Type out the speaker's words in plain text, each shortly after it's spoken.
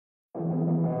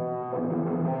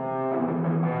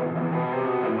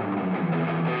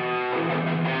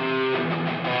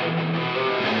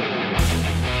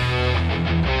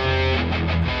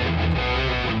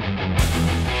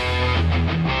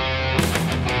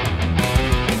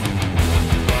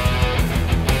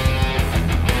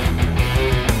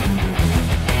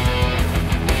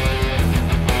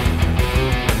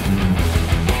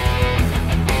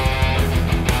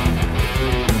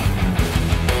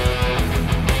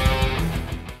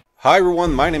Hi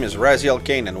everyone, my name is Raziel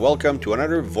Kane and welcome to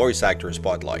another voice actor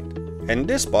spotlight. And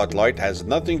this spotlight has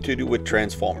nothing to do with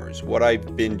Tformers, what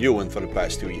I've been doing for the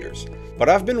past 2 years. But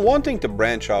I've been wanting to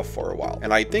branch off for a while,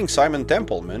 and I think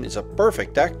Templeman is a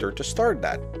perfect actor to start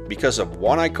that, because of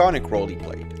one iconic role he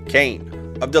played,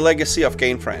 Kane, of the Legacy of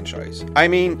Kane franchise. I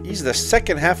mean, he's the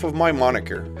second half of my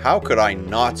moniker, how could I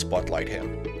not spotlight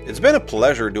him? It's been a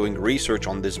pleasure doing research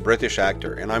on this British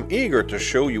actor, and I'm eager to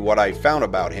show you what I found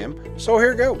about him, so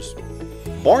here goes.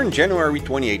 Born January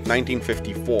 28,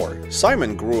 1954,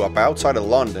 Simon grew up outside of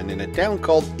London in a town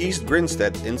called East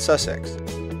Grinstead in Sussex.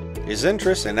 His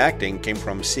interest in acting came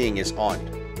from seeing his aunt,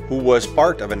 who was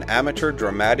part of an amateur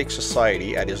dramatic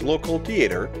society at his local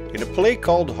theatre in a play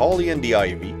called Holly and the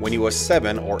Ivy when he was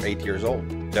 7 or 8 years old.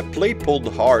 The play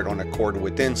pulled hard on a chord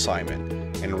within Simon,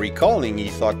 and recalling he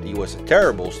thought he was a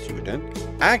terrible student,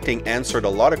 acting answered a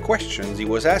lot of questions he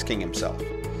was asking himself.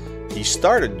 He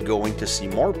started going to see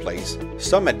more plays,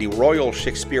 some at the Royal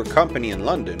Shakespeare Company in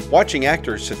London, watching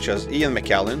actors such as Ian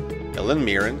McKellen, Helen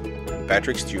Mirren, and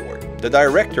Patrick Stewart. The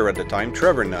director at the time,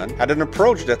 Trevor Nunn, had an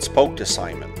approach that spoke to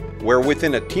Simon, where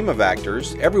within a team of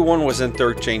actors, everyone was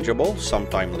interchangeable,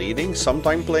 sometimes leading,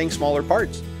 sometimes playing smaller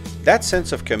parts. That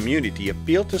sense of community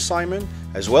appealed to Simon,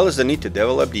 as well as the need to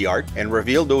develop the art and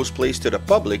reveal those plays to the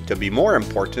public to be more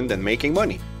important than making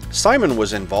money. Simon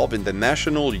was involved in the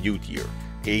National Youth Year,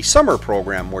 a summer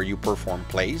program where you perform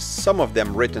plays, some of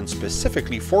them written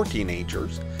specifically for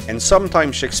teenagers, and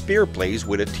sometimes Shakespeare plays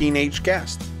with a teenage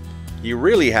cast. He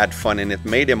really had fun and it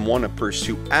made him want to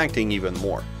pursue acting even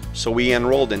more, so he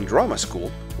enrolled in drama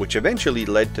school, which eventually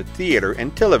led to theater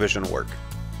and television work.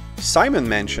 Simon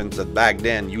mentions that back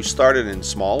then you started in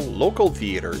small, local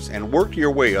theaters and worked your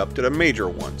way up to the major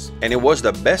ones, and it was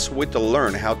the best way to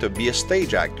learn how to be a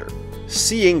stage actor.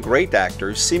 Seeing great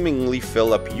actors seemingly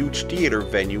fill up huge theater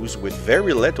venues with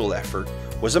very little effort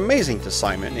was amazing to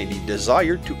Simon, and he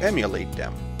desired to emulate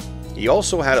them. He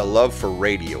also had a love for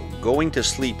radio, going to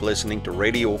sleep listening to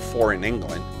Radio 4 in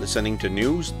England, listening to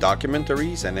news,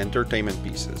 documentaries, and entertainment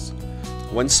pieces.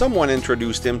 When someone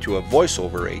introduced him to a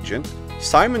voiceover agent,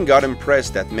 Simon got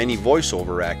impressed that many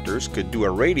voiceover actors could do a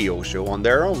radio show on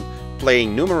their own,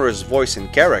 playing numerous voice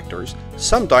and characters,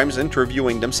 sometimes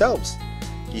interviewing themselves.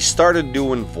 He started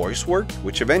doing voice work,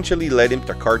 which eventually led him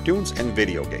to cartoons and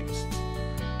video games.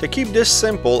 To keep this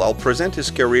simple, I'll present his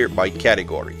career by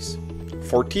categories.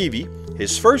 For TV,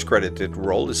 his first credited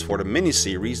role is for the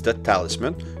miniseries The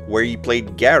Talisman, where he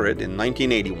played Garrett in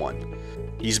 1981.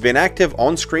 He's been active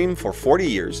on screen for 40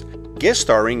 years, guest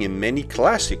starring in many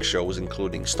classic shows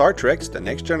including Star Trek's The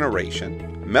Next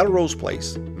Generation, Melrose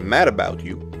Place, Mad About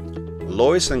You,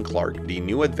 Lois and Clark, The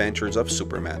New Adventures of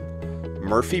Superman,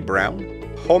 Murphy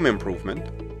Brown, Home Improvement,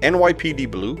 NYPD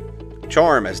Blue,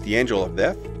 Charm as the Angel of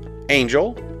Death,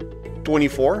 Angel,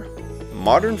 24,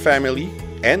 Modern Family,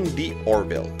 and The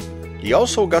Orville. He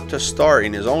also got to star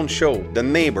in his own show, The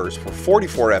Neighbors, for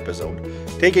 44 episodes,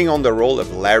 taking on the role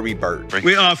of Larry Bird.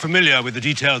 We are familiar with the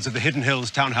details of the Hidden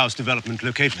Hills townhouse development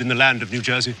located in the land of New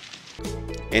Jersey.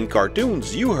 In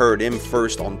cartoons, you heard him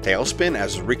first on Tailspin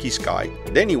as Ricky Sky,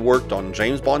 then he worked on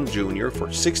James Bond Jr.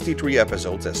 for 63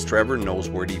 episodes as Trevor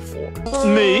Noseworthy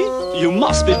 4. Me? You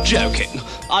must be joking.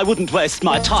 I wouldn't waste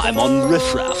my time on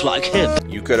riffraff like him.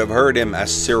 You could have heard him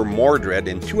as Sir Mordred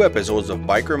in 2 episodes of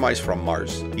Biker Mice from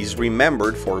Mars. He's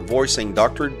remembered for voicing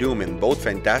Dr. Doom in both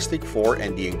Fantastic Four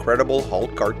and the Incredible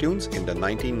Hulk cartoons in the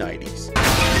 1990s.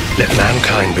 Let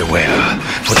mankind beware,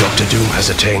 for Dr. Doom has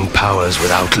attained powers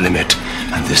without limit,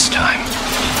 and this time,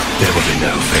 there will be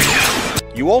no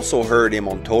failure. You also heard him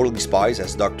on Totally Spies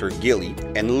as Dr. Gilly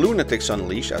and Lunatics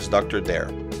Unleashed as Dr. Dare.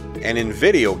 And in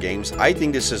video games, I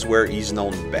think this is where he's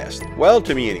known best. Well,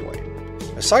 to me anyway.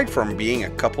 Aside from being a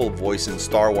couple voice in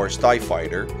Star Wars TIE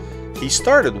Fighter, he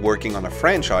started working on a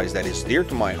franchise that is dear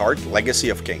to my heart, Legacy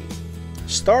of Kane.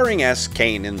 Starring as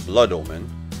Kane in Blood Omen,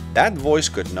 that voice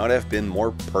could not have been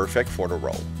more perfect for the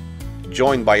role.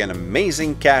 Joined by an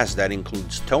amazing cast that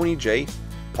includes Tony Jay,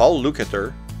 Paul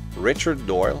Lukather, Richard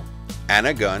Doyle,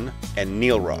 Anna Gunn, and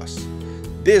Neil Ross.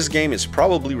 This game is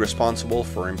probably responsible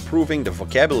for improving the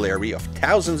vocabulary of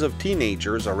thousands of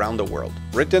teenagers around the world.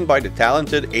 Written by the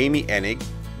talented Amy Hennig,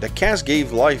 the cast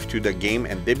gave life to the game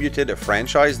and debuted a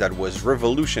franchise that was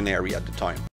revolutionary at the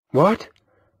time. What?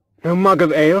 No mug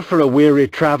of ale for a weary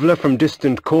traveller from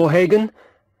distant Corhagen?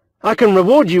 I can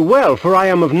reward you well, for I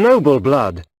am of noble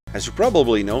blood. As you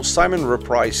probably know, Simon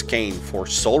reprised Kane for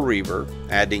Soulreaver,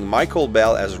 adding Michael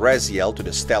Bell as Raziel to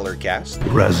the stellar cast.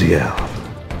 Raziel.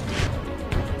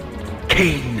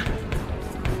 Kane.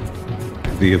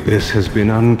 The abyss has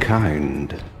been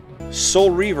unkind.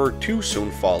 Soulreaver 2 soon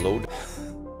followed,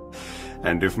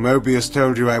 And if Mobius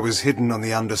told you I was hidden on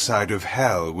the underside of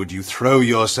hell, would you throw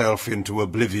yourself into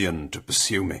oblivion to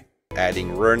pursue me?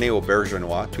 Adding René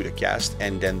Aubergenois to the cast,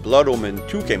 and then Blood Omen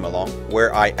 2 came along,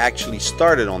 where I actually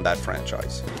started on that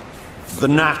franchise. The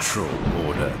natural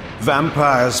order.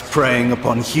 Vampires preying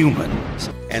upon humans.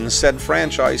 And said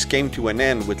franchise came to an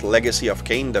end with Legacy of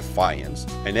Kain Defiance,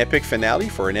 an epic finale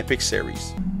for an epic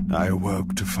series. I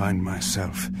awoke to find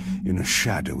myself in a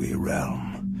shadowy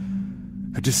realm.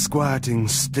 A disquieting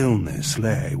stillness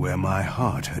lay where my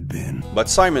heart had been. But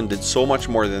Simon did so much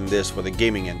more than this for the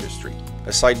gaming industry.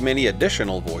 Aside many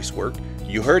additional voice work,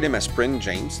 you heard him as Prince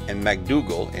James and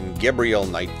MacDougal in Gabriel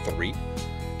Knight 3,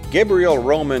 Gabriel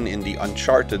Roman in the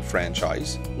Uncharted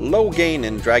franchise, Logain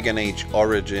in Dragon Age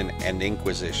Origin and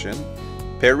Inquisition,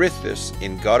 Perithus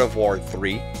in God of War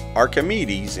 3,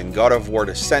 Archimedes in God of War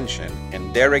Ascension,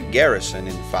 and Derek Garrison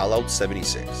in Fallout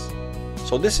 76.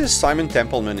 So this is Simon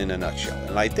Templeman in a nutshell,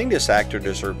 and I think this actor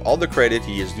deserves all the credit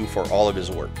he is due for all of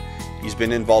his work. He's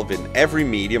been involved in every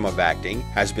medium of acting,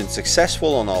 has been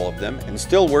successful on all of them, and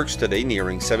still works today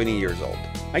nearing 70 years old.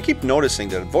 I keep noticing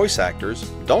that voice actors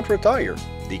don't retire.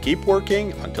 They keep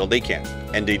working until they can,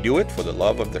 and they do it for the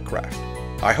love of the craft.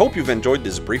 I hope you've enjoyed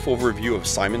this brief overview of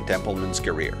Simon Templeman's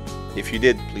career. If you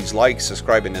did, please like,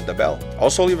 subscribe, and hit the bell.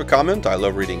 Also leave a comment, I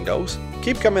love reading those.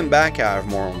 Keep coming back, I have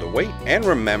more on the way, and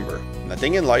remember,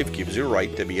 nothing in life gives you a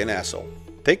right to be an asshole.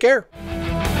 Take care!